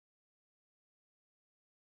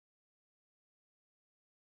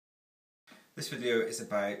This video is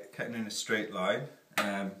about cutting in a straight line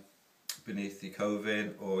beneath the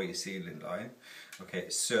coving or your ceiling line. Okay,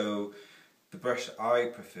 so the brush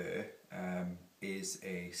I prefer is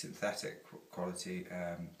a synthetic quality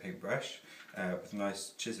paintbrush with a nice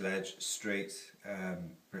chisel edge, straight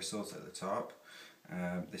bristles at the top.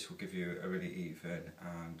 This will give you a really even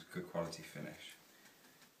and good quality finish.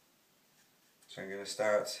 So I'm going to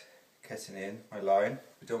start cutting in my line.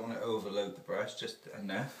 We don't want to overload the brush, just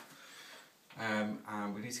enough. And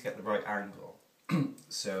we need to get the right angle.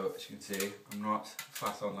 So as you can see, I'm not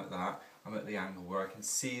flat on like that. I'm at the angle where I can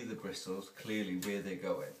see the bristles clearly where they're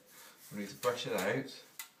going. We need to brush it out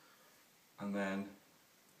and then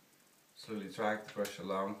slowly drag the brush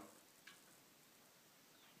along.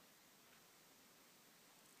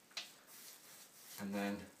 And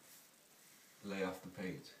then lay off the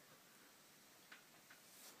paint.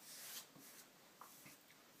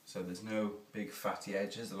 So there's no big fatty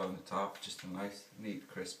edges along the top, just a nice, neat,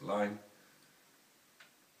 crisp line.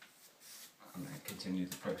 And then continue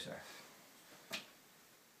the process.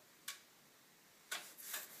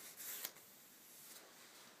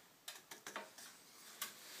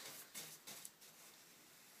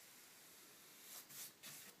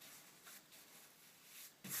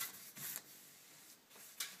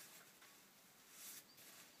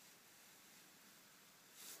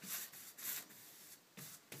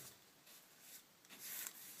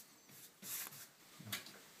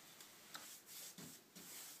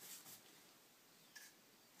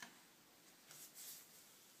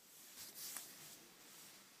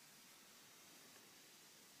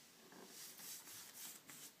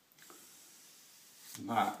 And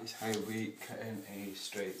that is how we cut in a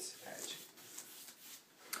straight edge.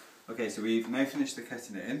 Okay, so we've now finished the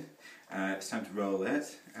cutting it in. It's time to roll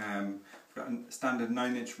it. We've got a standard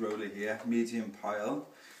 9-inch roller here, medium pile,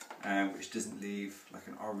 which doesn't leave like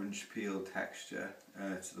an orange peel texture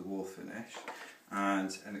to the wall finish,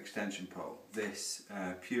 and an extension pole. This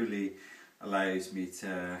purely allows me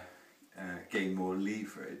to gain more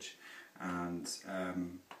leverage, and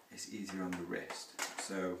it's easier on the wrist.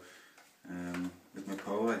 So with my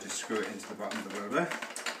pole I just screw it into the bottom of the roller,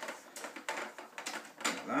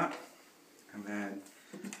 like that, and then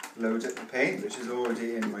load up the paint, which is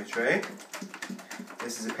already in my tray.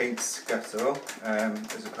 This is a paint scuttle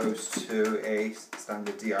as opposed to a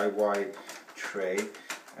standard DIY tray.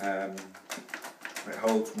 It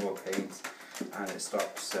holds more paint and it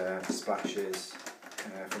stops splashes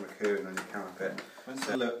from occurring on your carpet. Once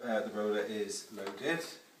the roller is loaded,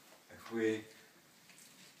 if we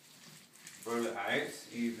roll it out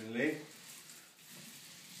evenly,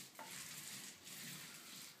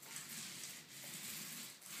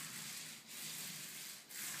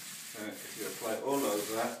 so if you apply all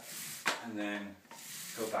over and then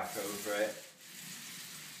go back over it,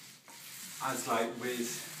 as like with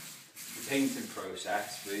the painting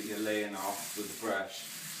process where you're laying off with the brush,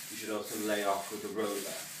 you should also lay off with the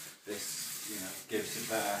roller. This, gives a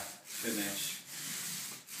better finish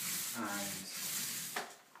and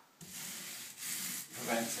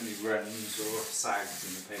prevents any runs or sags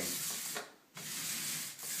in the paint.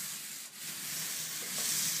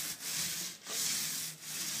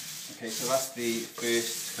 Okay, so that's the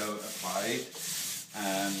first coat applied.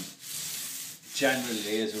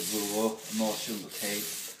 Generally, as a rule, emulsion will take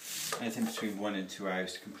anything between 1 and 2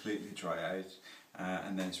 hours to completely dry out,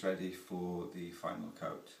 and then it's ready for the final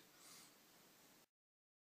coat.